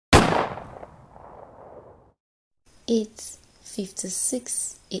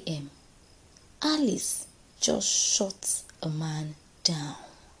8:56 a.m. Alice just shot a man down.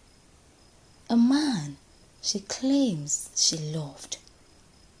 A man she claims she loved.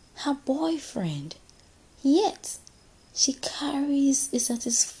 Her boyfriend. Yet, she carries a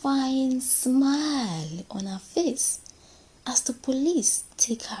satisfying smile on her face as the police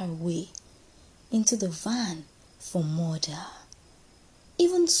take her away into the van for murder.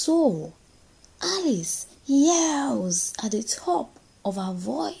 Even so, Alice yells at the top of her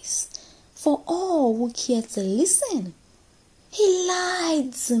voice for all who care to listen. He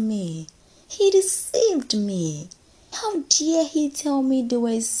lied to me. He deceived me. How dare he tell me they were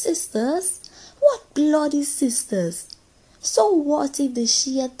his sisters? What bloody sisters? So what if they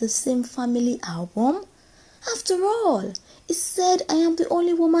shared the same family album? After all, he said I am the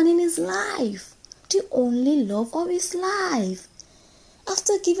only woman in his life, the only love of his life.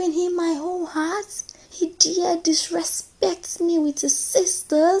 After giving him my whole heart, he dared disrespect me with his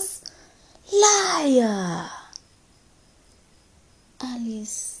sisters? Liar!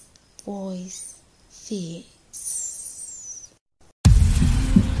 Alice's voice fades.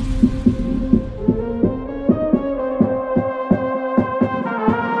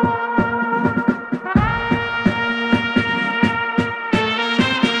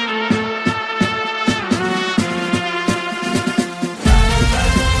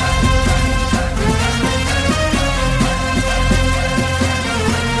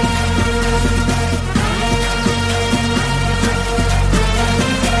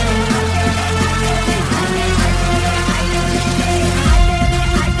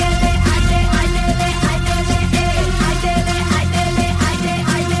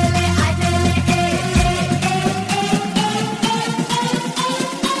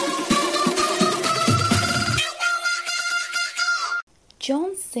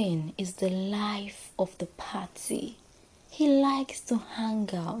 Johnson is the life of the party. He likes to hang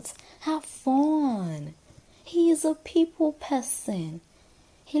out, have fun. He is a people person.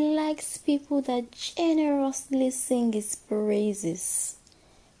 He likes people that generously sing his praises,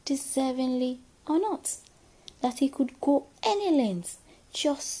 deservingly or not, that he could go any length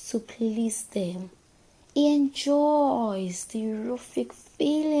just to please them. He enjoys the erotic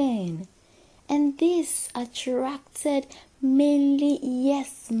feeling, and this attracted mainly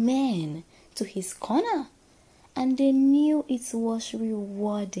yes men to his corner, and they knew it was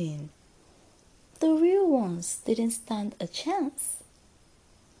rewarding. The real ones didn't stand a chance.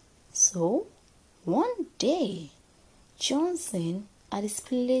 So, one day, Johnson, at his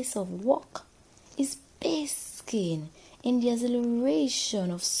place of work, is basking in the exhilaration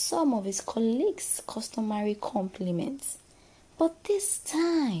of some of his colleagues' customary compliments. But this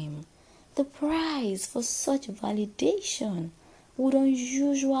time, the price for such validation would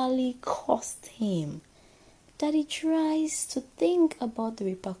unusually cost him, that he tries to think about the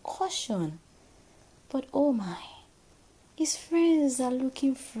repercussion. But oh my, his friends are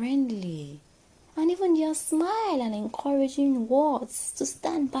looking friendly, and even their smile and encouraging words to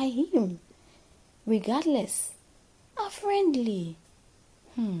stand by him, regardless, are friendly.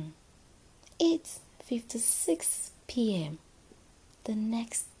 8:56 p.m. the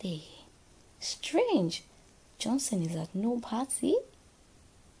next day. Strange, Johnson is at no party.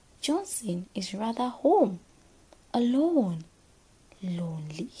 Johnson is rather home, alone,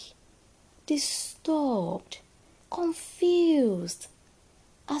 lonely, disturbed, confused,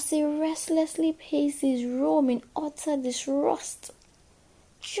 as he restlessly paces his room in utter distrust.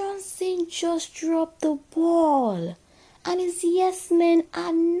 Johnson just dropped the ball, and his yes men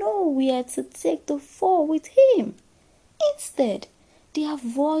are nowhere to take the fall with him. Instead, they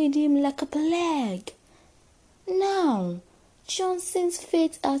avoid him like a plague. Now, Johnson's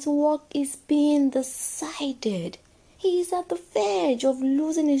fate at work is being decided. He is at the verge of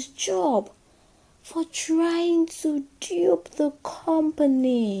losing his job for trying to dupe the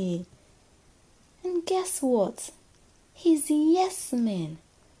company. And guess what? His yes men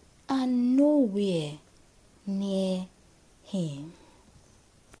are nowhere near him.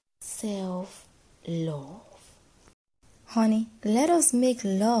 Self-love. Honey, let us make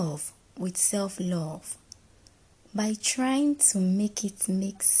love with self-love by trying to make it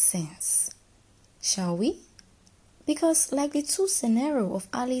make sense. Shall we? Because like the two scenarios of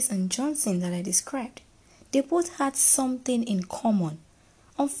Alice and Johnson that I described, they both had something in common,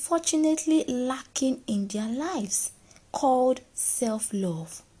 unfortunately lacking in their lives, called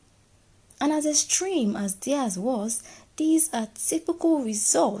self-love. And as extreme as theirs was, these are typical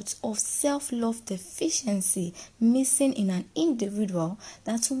results of self-love deficiency missing in an individual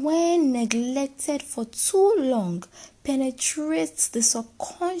that, when neglected for too long, penetrates the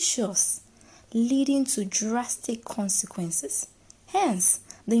subconscious, leading to drastic consequences. Hence,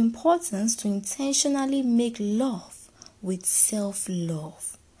 the importance to intentionally make love with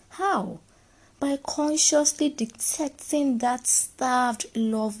self-love. How? By consciously detecting that starved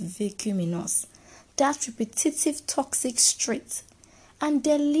love vacuum in us, that repetitive toxic streak, and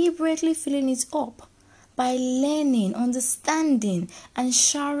deliberately filling it up by learning, understanding, and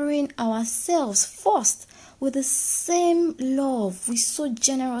showering ourselves first with the same love we so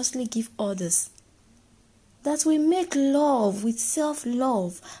generously give others. That we make love with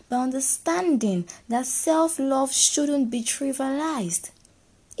self-love by understanding that self-love shouldn't be trivialized.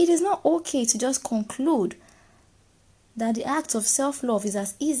 It is not okay to just conclude that the act of self-love is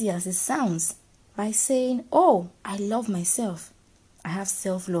as easy as it sounds by saying, oh, I love myself. I have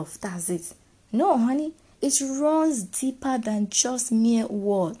self-love. That's it. No, honey. It runs deeper than just mere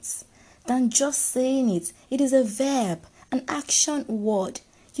words, than just saying it. It is a verb, an action word.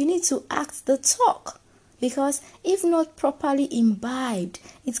 You need to act the talk. Because if not properly imbibed,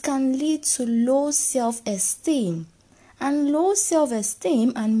 it can lead to low self-esteem. And low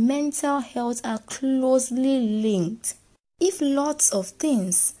self-esteem and mental health are closely linked. If lots of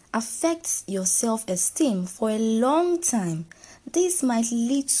things affect your self-esteem for a long time, this might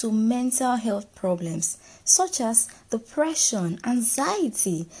lead to mental health problems such as depression,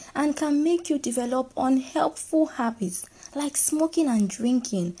 anxiety, and can make you develop unhelpful habits like smoking and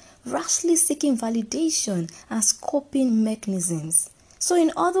drinking, rashly seeking validation as coping mechanisms. So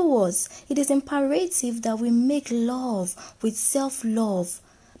in other words, it is imperative that we make love with self-love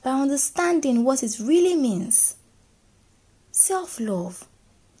by understanding what it really means. Self-love.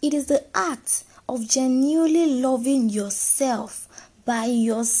 It is the act of genuinely loving yourself by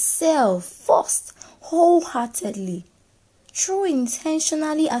yourself first, wholeheartedly, through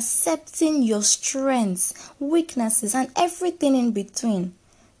intentionally accepting your strengths, weaknesses, and everything in between.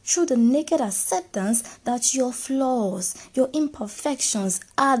 Through the naked acceptance that your flaws, your imperfections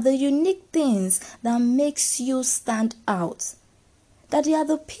are the unique things that makes you stand out. That they are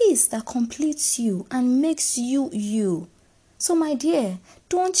the piece that completes you and makes you you. So my dear,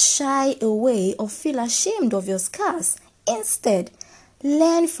 don't shy away or feel ashamed of your scars. Instead,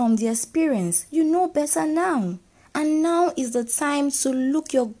 learn from the experience. You know better now. And now is the time to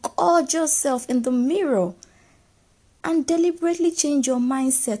look your gorgeous self in the mirror and deliberately change your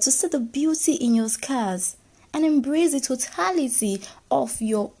mindset to see the beauty in your scars and embrace the totality of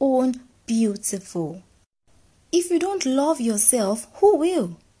your own beautiful. If you don't love yourself, who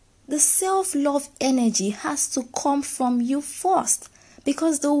will? The self-love energy has to come from you first,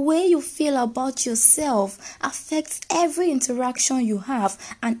 because the way you feel about yourself affects every interaction you have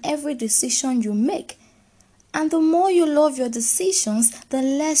and every decision you make. And the more you love your decisions, the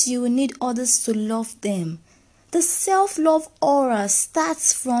less you will need others to love them. The self-love aura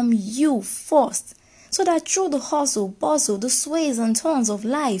starts from you first, so that through the hustle, bustle, the sways and turns of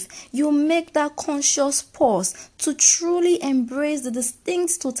life, you make that conscious pause to truly embrace the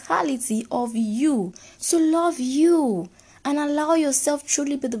distinct totality of you, to love you, and allow yourself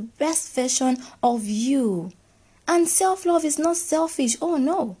truly be the best version of you. And self-love is not selfish, oh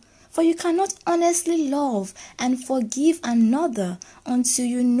no. For you cannot honestly love and forgive another until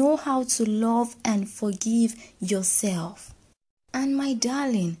you know how to love and forgive yourself. And my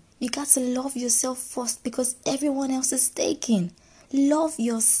darling, you got to love yourself first because everyone else is taken. Love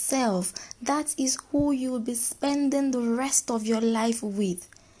yourself. That is who you will be spending the rest of your life with.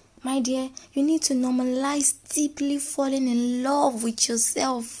 My dear, you need to normalize deeply falling in love with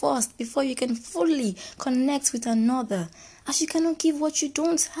yourself first before you can fully connect with another, as you cannot give what you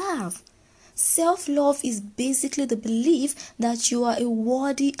don't have. Self-love is basically the belief that you are a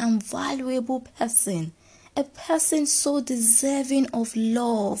worthy and valuable person, a person so deserving of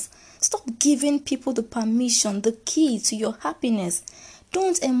love. Stop giving people the permission, the key to your happiness.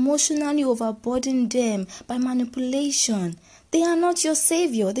 Don't emotionally overburden them by manipulation. They are not your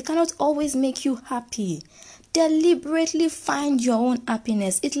savior. They cannot always make you happy. Deliberately find your own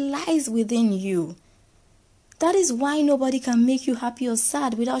happiness. It lies within you. That is why nobody can make you happy or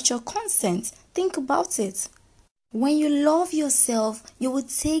sad without your consent. Think about it. When you love yourself, you will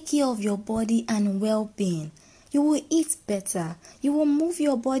take care of your body and well-being. You will eat better. You will move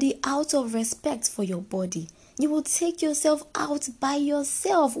your body out of respect for your body. You will take yourself out by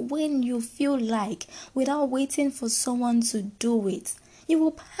yourself when you feel like, without waiting for someone to do it. You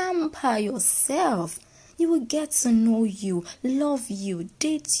will pamper yourself. You will get to know you, love you,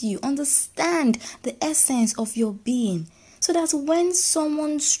 date you, understand the essence of your being, so that when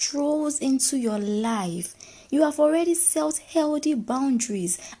someone strolls into your life, you have already set healthy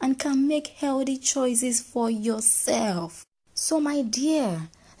boundaries and can make healthy choices for yourself. So my dear,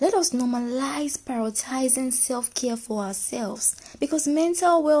 Let us normalize prioritizing self-care for ourselves, because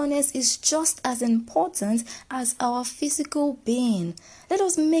mental wellness is just as important as our physical being. Let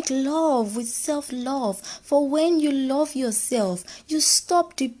us make love with self-love, for when you love yourself, you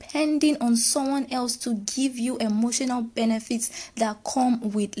stop depending on someone else to give you emotional benefits that come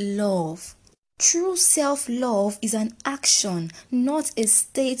with love. True self-love is an action, not a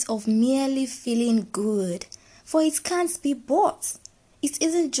state of merely feeling good, for it can't be bought. It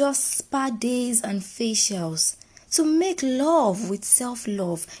isn't just spa days and facials. To make love with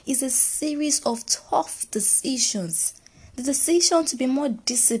self-love is a series of tough decisions. The decision to be more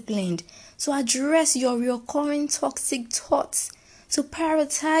disciplined, to address your recurring toxic thoughts, to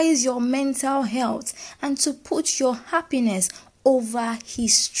prioritize your mental health, and to put your happiness over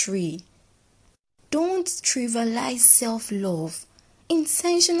history. Don't trivialize self-love.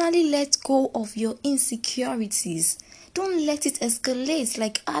 Intentionally let go of your insecurities. Don't let it escalate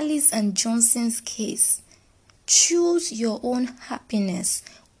like Alice and Johnson's case. Choose your own happiness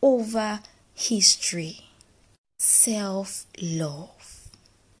over history. Self-love.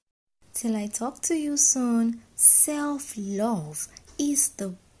 Till I talk to you soon, self-love is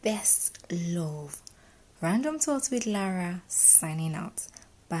the best love. Random Thoughts with Lara signing out.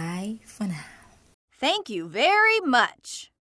 Bye for now. Thank you very much.